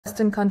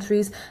Western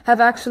countries have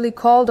actually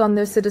called on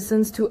their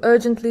citizens to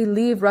urgently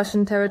leave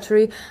Russian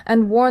territory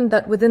and warned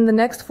that within the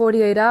next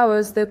 48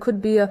 hours there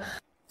could be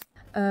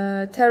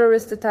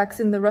terrorist attacks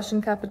in the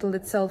Russian capital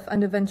itself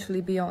and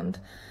eventually beyond.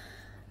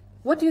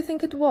 What do you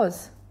think it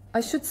was?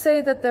 I should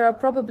say that there are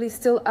probably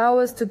still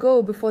hours to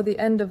go before the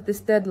end of this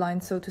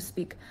deadline, so to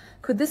speak.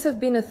 Could this have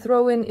been a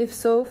throw-in? If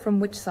so, from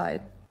which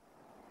side?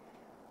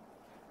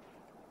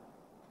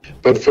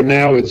 But for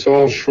now, it's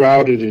all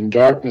shrouded in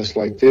darkness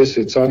like this.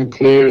 It's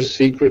unclear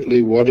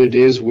secretly what it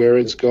is, where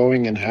it's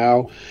going, and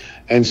how.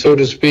 And so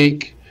to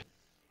speak,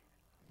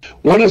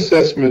 one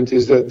assessment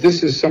is that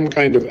this is some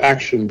kind of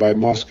action by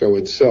Moscow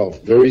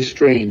itself, very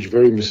strange,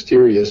 very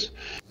mysterious,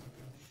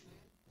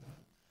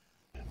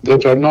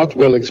 that are not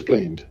well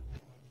explained.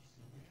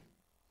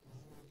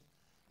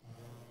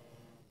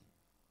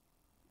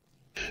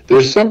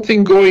 There's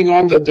something going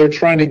on that they're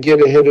trying to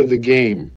get ahead of the game.